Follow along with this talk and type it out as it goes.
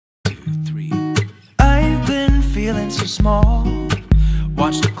feeling so small.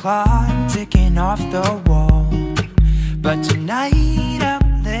 Watch the clock ticking off the wall. But tonight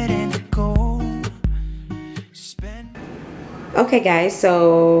I'm letting it go. Okay guys,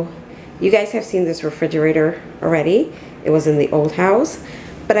 so you guys have seen this refrigerator already. It was in the old house,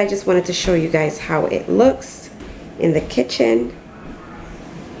 but I just wanted to show you guys how it looks in the kitchen.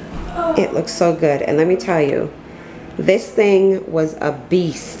 It looks so good, and let me tell you, this thing was a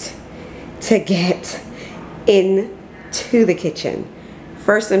beast to get into the kitchen.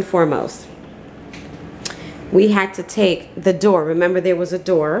 First and foremost, we had to take the door. Remember, there was a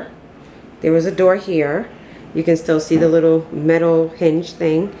door. There was a door here. You can still see the little metal hinge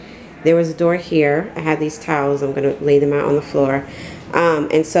thing. There was a door here. I had these towels. I'm going to lay them out on the floor.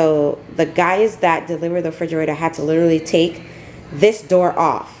 And so the guys that delivered the refrigerator had to literally take this door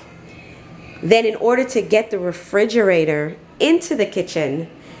off. Then in order to get the refrigerator into the kitchen,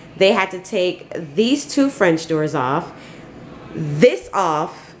 they had to take these two French doors off, this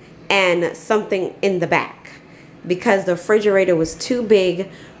off, and something in the back, because the refrigerator was too big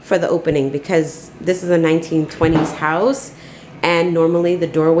for the opening, because this is a 1920s house and normally the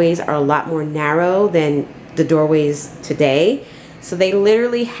doorways are a lot more narrow than the doorways today. So they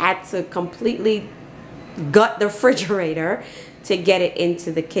literally had to completely gut the refrigerator to get it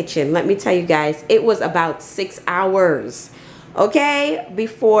into the kitchen. Let me tell you guys, it was about 6 hours, okay,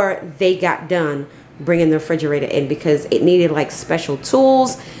 before they got done bringing the refrigerator in, because it needed like special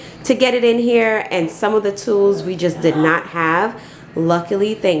tools to get it in here, and some of the tools we just did not have.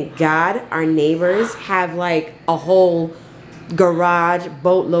 Luckily, thank God, our neighbors have like a whole garage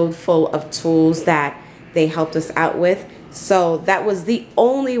boatload full of tools that they helped us out with. So that was the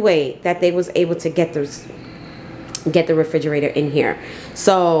only way that they was able to get the refrigerator in here.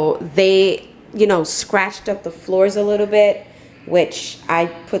 So they, you know, scratched up the floors a little bit, which I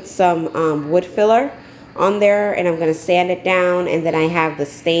put some wood filler on there, and I'm going to sand it down, and then I have the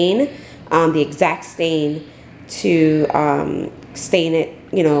stain, the exact stain, to stain it,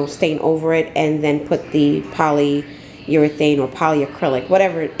 you know, stain over it, and then put the polyurethane or polyacrylic,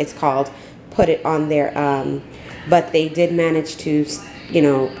 whatever it's called, put it on there. But they did manage to, you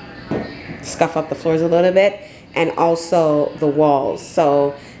know, scuff up the floors a little bit, and also the walls.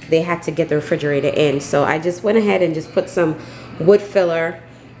 So they had to get the refrigerator in. So I just went ahead and just put some wood filler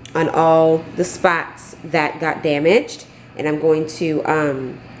on all the spots that got damaged, and I'm going to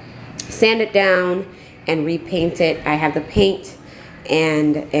sand it down and repaint it. I have the paint,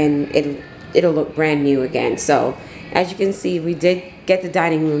 and it'll look brand new again. So as you can see, we did get the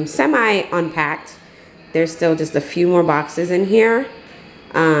dining room semi unpacked. There's still just a few more boxes in here,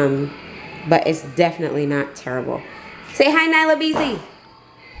 but it's definitely not terrible. Say hi, Nyla BZ.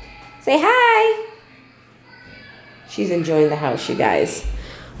 Say hi. She's enjoying the house, you guys.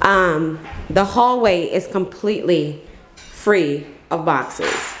 The hallway is completely free of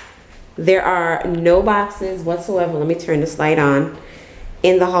boxes. There are no boxes whatsoever. Let me turn this light on.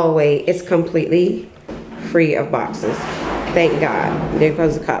 In the hallway, it's completely free of boxes. Thank God. There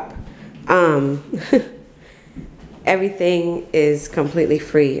goes the cup. Everything is completely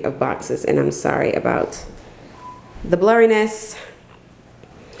free of boxes, and I'm sorry about the blurriness.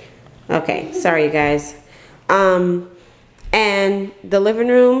 Okay, sorry you guys. And the living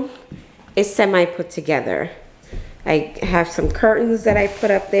room is semi put together. I have some curtains that I put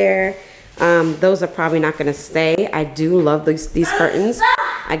up there. Those are probably not gonna stay. I do love these curtains.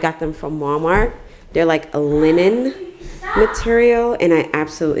 I got them from Walmart. They're like a linen material, and I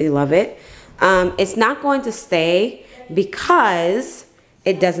absolutely love it. It's not going to stay because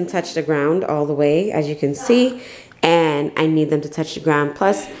it doesn't touch the ground all the way, as you can see, and I need them to touch the ground.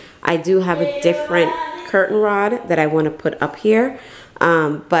 Plus, I do have a different curtain rod that I want to put up here,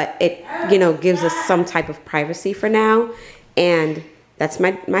 but it, you know, gives us some type of privacy for now. And that's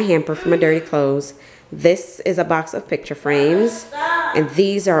my hamper for my dirty clothes. This is a box of picture frames, and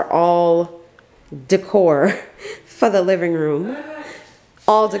these are all decor for the living room.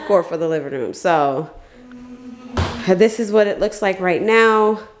 All decor for the living room. So this is what it looks like right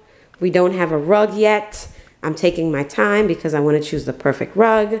now. We don't have a rug yet. I'm taking my time because I want to choose the perfect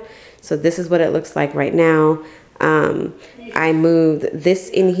rug. So this is what it looks like right now. I moved this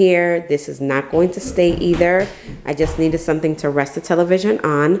in here. This is not going to stay either. I just needed something to rest the television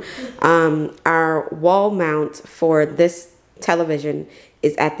on. Our wall mount for this television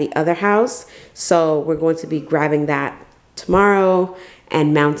is at the other house. So we're going to be grabbing that tomorrow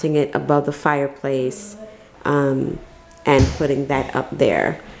and mounting it above the fireplace, and putting that up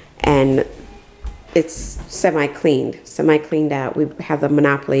there. And it's semi-cleaned out. We have the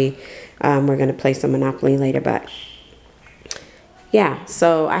Monopoly. We're going to play some Monopoly later, but yeah,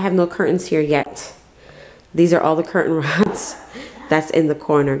 so I have no curtains here yet. These are all the curtain rods that's in the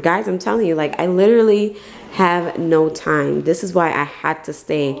corner. Guys, I'm telling you, like, I literally have no time. This is why I had to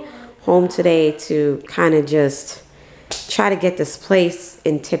stay home today to kind of just try to get this place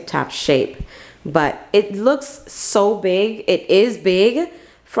in tip-top shape. But it looks so big. It is big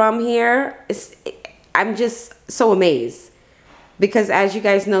from here. I'm just so amazed. Because as you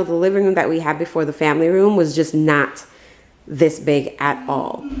guys know, the living room that we had before the family room was just not this big at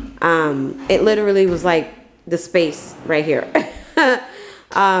all. It literally was like the space right here.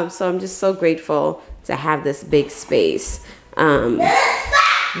 So I'm just so grateful to have this big space.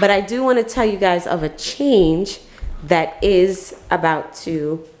 But I do want to tell you guys of a change that is about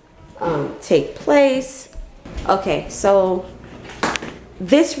to take place. Okay, so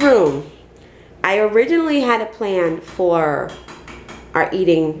this room, I originally had a plan for our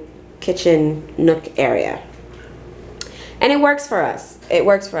eating kitchen nook area. And it works for us. It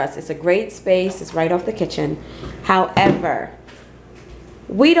works for us. It's a great space. It's right off the kitchen. However,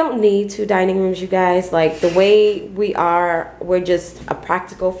 we don't need 2 dining rooms, you guys. Like, the way we are, we're just a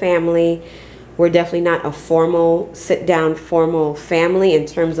practical family. We're definitely not a formal, sit-down, formal family in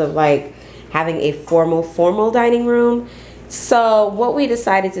terms of like having a formal dining room. So what we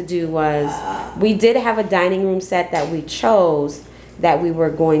decided to do was, we did have a dining room set that we chose that we were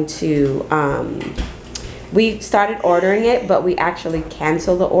going to, we started ordering it, but we actually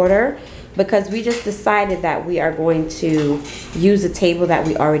canceled the order because we just decided that we are going to use a table that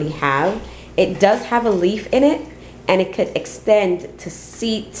we already have. It does have a leaf in it, and it could extend to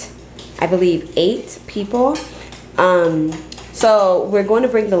seat, I believe, 8 people. So we're going to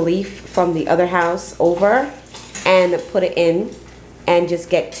bring the leaf from the other house over and put it in and just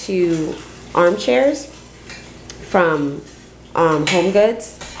get 2 armchairs from Home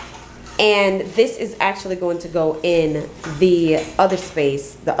Goods. And this is actually going to go in the other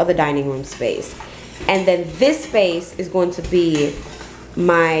space, the other dining room space. And then this space is going to be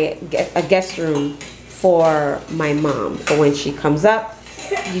a guest room for my mom. For when she comes up,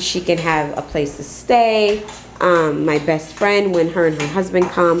 she can have a place to stay. My best friend, when her and her husband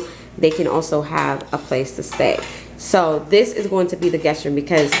come, they can also have a place to stay. So this is going to be the guest room,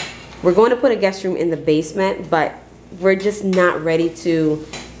 because we're going to put a guest room in the basement, but we're just not ready to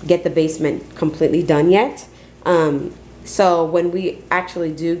get the basement completely done yet. So when we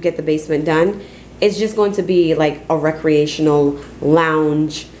actually do get the basement done, it's just going to be like a recreational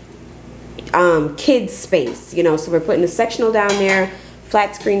lounge, kids space, you know. So we're putting a sectional down there,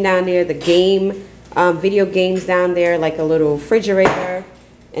 flat screen down there, the game, video games down there, like a little refrigerator,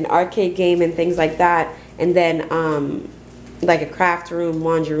 an arcade game and things like that. And then like a craft room,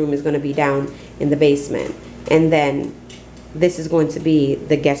 laundry room is going to be down in the basement. And then this is going to be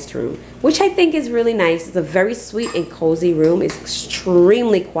the guest room, which I think is really nice. It's a very sweet and cozy room. It's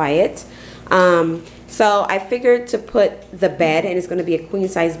extremely quiet. So I figured to put the bed, and it's going to be a queen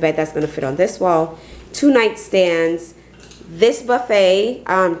size bed that's going to fit on this wall, 2 nightstands, this buffet,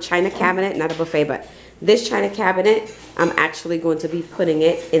 china cabinet, not a buffet, but this china cabinet, I'm actually going to be putting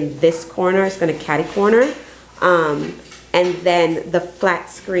it in this corner. It's going to catty corner. And then the flat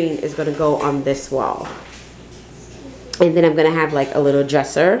screen is going to go on this wall. And then I'm going to have like a little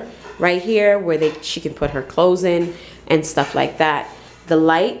dresser right here where she can put her clothes in and stuff like that. The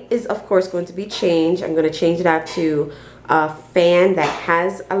light is, of course, going to be changed. I'm going to change it out to a fan that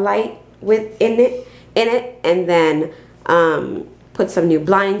has a light in it. And then put some new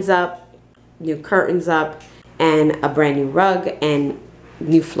blinds up, new curtains up, and a brand new rug and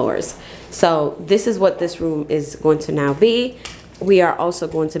new floors. So this is what this room is going to now be. We are also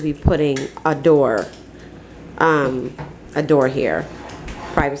going to be putting a door here,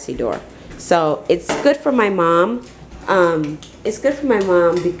 privacy door. So it's good for my mom. It's good for my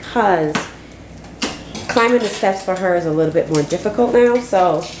mom because climbing the steps for her is a little bit more difficult now.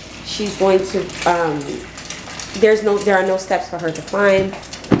 So she's going to, there are no steps for her to climb.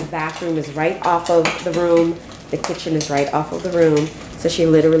 The bathroom is right off of the room. The kitchen is right off of the room. So she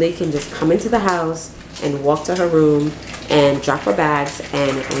literally can just come into the house and walk to her room and drop her bags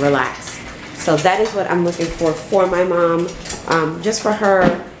and relax. So that is what I'm looking for my mom, just for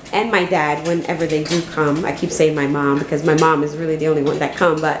her and my dad whenever they do come. I keep saying my mom because my mom is really the only one that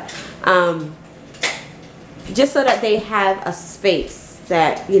come, but just so that they have a space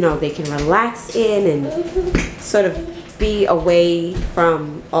that, you know, they can relax in and sort of be away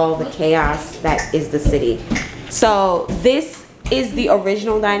from all the chaos that is the city. So this is the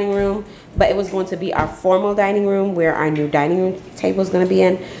original dining room, but it was going to be our formal dining room where our new dining room table is going to be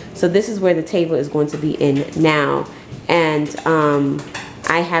in. So this is where the table is going to be in now. And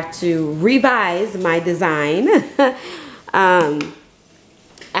I have to revise my design.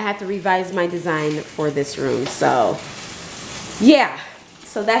 I had to revise my design for this room. So yeah,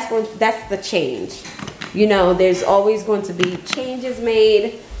 so that's the change. You know, there's always going to be changes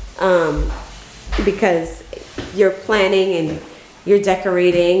made because you're planning and you're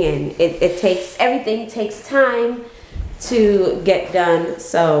decorating, and everything takes time to get done.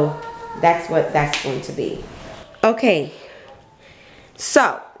 So that's what that's going to be. Okay,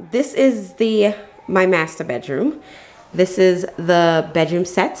 so this is my master bedroom. This is the bedroom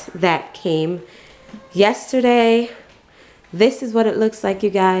set that came yesterday. This is what it looks like, you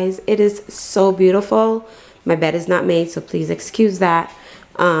guys. It is so beautiful. My bed is not made, so please excuse that.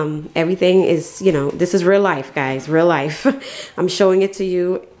 Everything is, you know, this is real life, guys, real life. I'm showing it to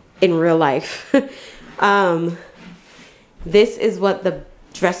you in real life. This is what the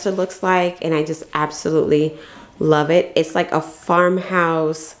dresser looks like, and I just absolutely love it. It's like a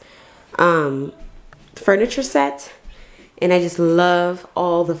farmhouse furniture set, and I just love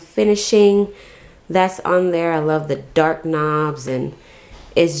all the finishing that's on there. I love the dark knobs, and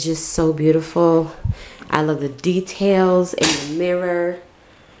it's just so beautiful. I love the details in the mirror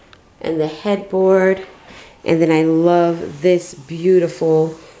and the headboard, and then I love this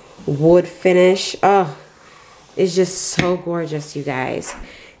beautiful wood finish. Oh, it's just so gorgeous, you guys.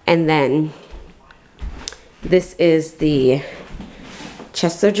 And then this is the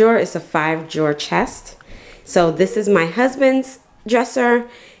chest of drawer. It's a 5-drawer chest. So this is my husband's dresser,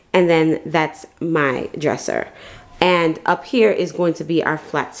 and then that's my dresser. And up here is going to be our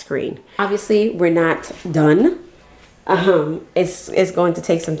flat screen. Obviously, we're not done. It's going to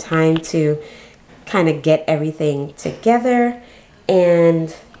take some time to kind of get everything together,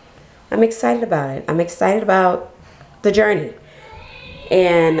 and I'm excited about it. I'm excited about the journey.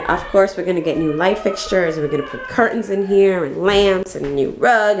 And of course, we're gonna get new light fixtures. We're gonna put curtains in here and lamps and a new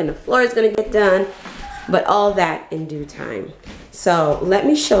rug, and the floor is gonna get done, but all that in due time. So let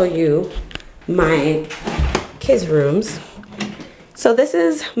me show you my kids' rooms. So this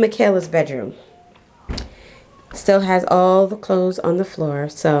is Michaela's bedroom. Still has all the clothes on the floor,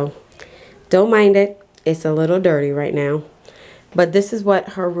 so don't mind it. It's a little dirty right now, but this is what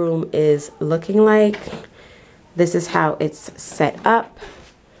her room is looking like. This is how it's set up.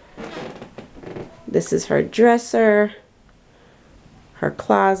 This is her dresser, her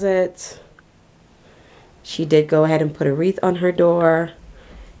closet. She did go ahead and put a wreath on her door,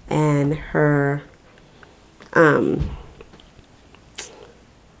 and her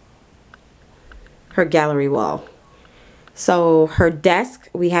gallery wall. So her desk,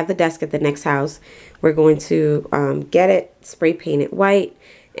 we have the desk at the next house. We're going to get it spray painted white,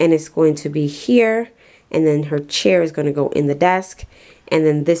 and it's going to be here. And then her chair is going to go in the desk. And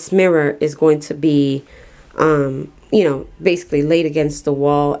then this mirror is going to be, you know, basically laid against the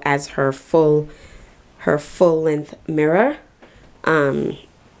wall as her full length mirror.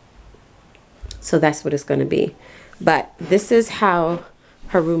 So that's what it's going to be. But this is how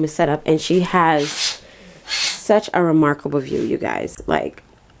her room is set up, and she has such a remarkable view, you guys. Like,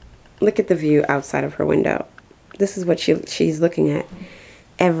 look at the view outside of her window. This is what she's looking at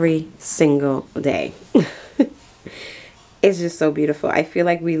every single day. It's just so beautiful. I feel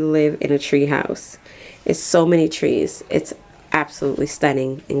like we live in a tree house. It's so many trees. It's absolutely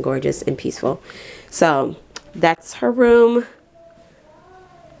stunning and gorgeous and peaceful. So that's her room,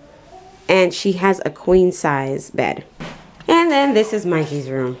 and she has a queen size bed. And then this is Mikey's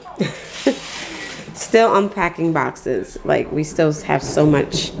room. Still unpacking boxes. Like, we still have so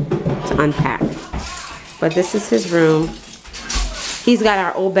much to unpack. But this is his room. He's got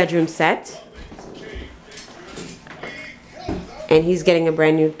our old bedroom set. And he's getting a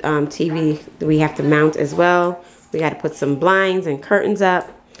brand new TV that we have to mount as well. We got to put some blinds and curtains up.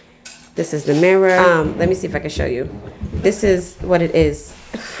 This is the mirror. Let me see if I can show you. This is what it is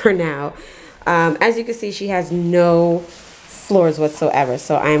for now. As you can see, she has no floors whatsoever.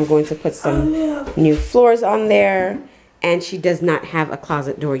 So I am going to put some new floors on there. And she does not have a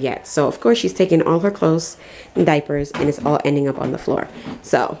closet door yet. So of course she's taking all her clothes and diapers, and it's all ending up on the floor.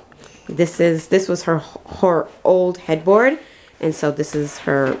 So this was her old headboard, and so this is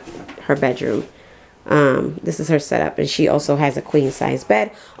her bedroom. This is her setup, and she also has a queen size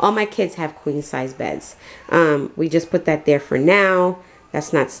bed. All my kids have queen size beds. We just put that there for now.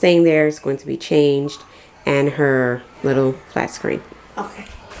 That's not staying there. It's going to be changed, and her little flat screen. Okay.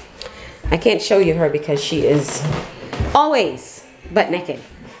 I can't show you her because she is always butt naked.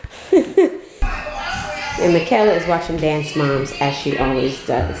 And Michaela is watching Dance Moms, as she always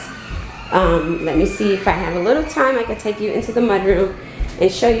does. Let me see if I have a little time. I can take you into the mudroom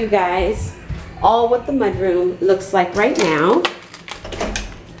and show you guys all what the mudroom looks like right now.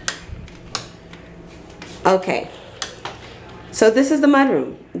 Okay. So this is the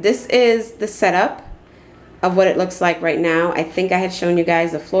mudroom. This is the setup of what it looks like right now. I think I had shown you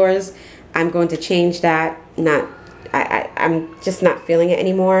guys the floors. I'm going to change that. I'm just not feeling it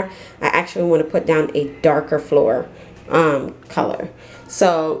anymore. I actually want to put down a darker floor color.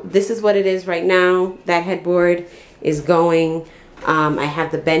 So this is what it is right now. That headboard is going. I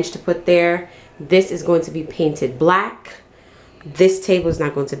have the bench to put there. This is going to be painted black. This table is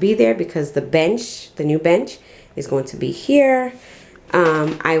not going to be there because the bench, the new bench, is going to be here.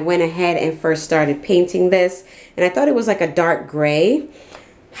 I went ahead and first started painting this, and I thought it was like a dark gray.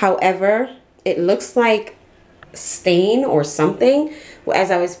 However, it looks like stain or something.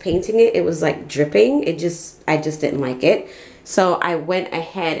 As I was painting it, it was like dripping. I just didn't like it. So I went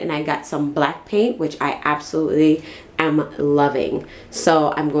ahead and I got some black paint, which I absolutely am loving.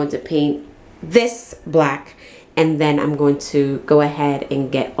 So I'm going to paint this black, and then I'm going to go ahead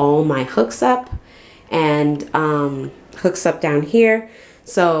and get all my hooks up and hooks up down here.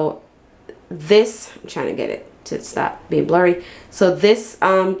 So this, I'm trying to get it to stop being blurry. So this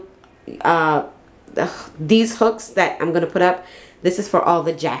these hooks that I'm gonna put up, this is for all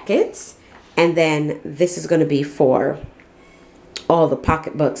the jackets, and then this is gonna be for all the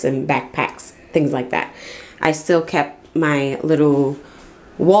pocketbooks and backpacks, things like that. I still kept my little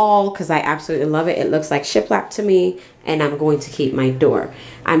wall because I absolutely love it. It looks like shiplap to me, and I'm going to keep my door.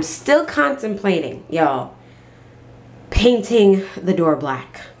 I'm still contemplating, y'all, painting the door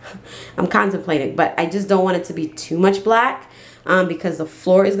black. I'm contemplating, but I just don't want it to be too much black because the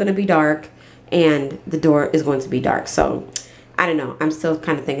floor is going to be dark and the door is going to be dark. So I don't know. I'm still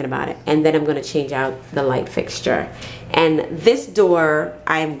kind of thinking about it. And then I'm going to change out the light fixture. And this door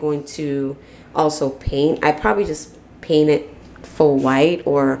I'm going to also paint. I probably just paint it full white,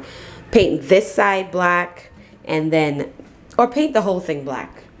 or paint this side black, and then, or paint the whole thing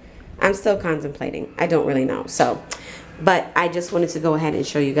black. I'm still contemplating. I don't really know. So, but I just wanted to go ahead and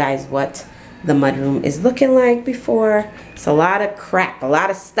show you guys what the mudroom is looking like before. It's a lot of crap, a lot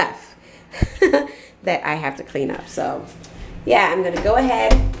of stuff that I have to clean up. So yeah, I'm gonna go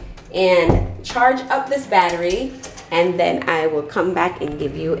ahead and charge up this battery, and then I will come back and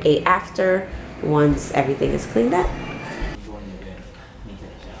give you a after once everything is cleaned up.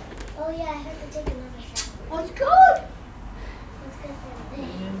 Oh yeah, I have to take another shower. What's good? Let's go for a day.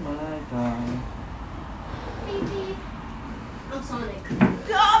 Baby. I'm Sonic.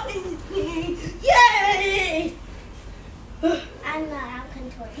 Yay! I'm not, I'm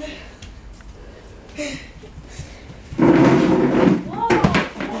contorted.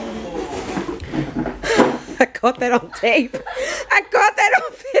 I caught that on tape. I caught that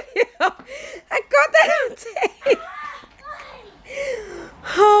on video. I caught that on tape.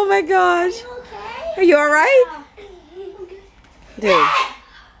 Oh my gosh. You okay? Are you all right? Dude.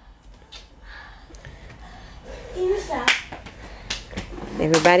 Can you stop?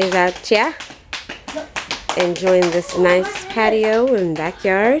 Everybody's out here enjoying this nice patio and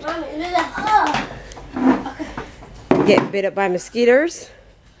backyard. Get bit up by mosquitoes.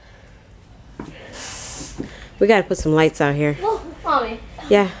 We gotta put some lights out here. Oh, Mommy.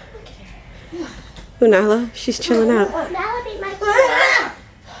 Yeah. Ooh, Nala, she's chilling out. Nala beat my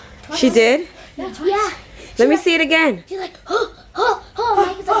She did? Yeah. Let me see it again. She's like,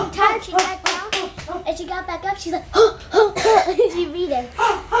 Mike is like tired. She got down and she got back up. She's like, and she beat him.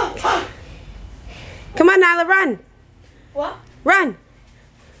 Come on, Nala, run. What? Run.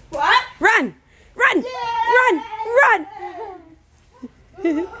 What? Run. Run. Run. Run.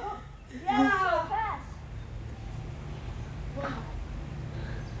 Yeah.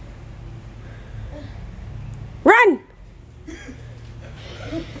 Run.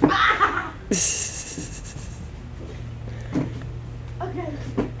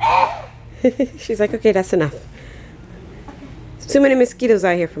 She's like, okay, that's enough. Too many mosquitoes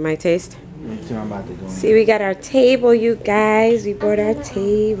out here for my taste. See, we got our table, you guys. We brought our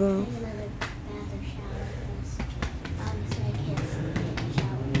table.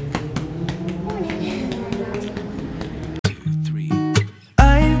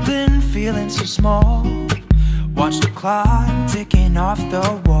 I've been feeling so small. Watch the clock ticking off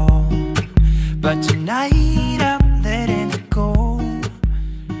the wall. But tonight I'm letting it go.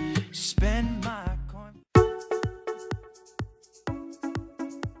 Spend my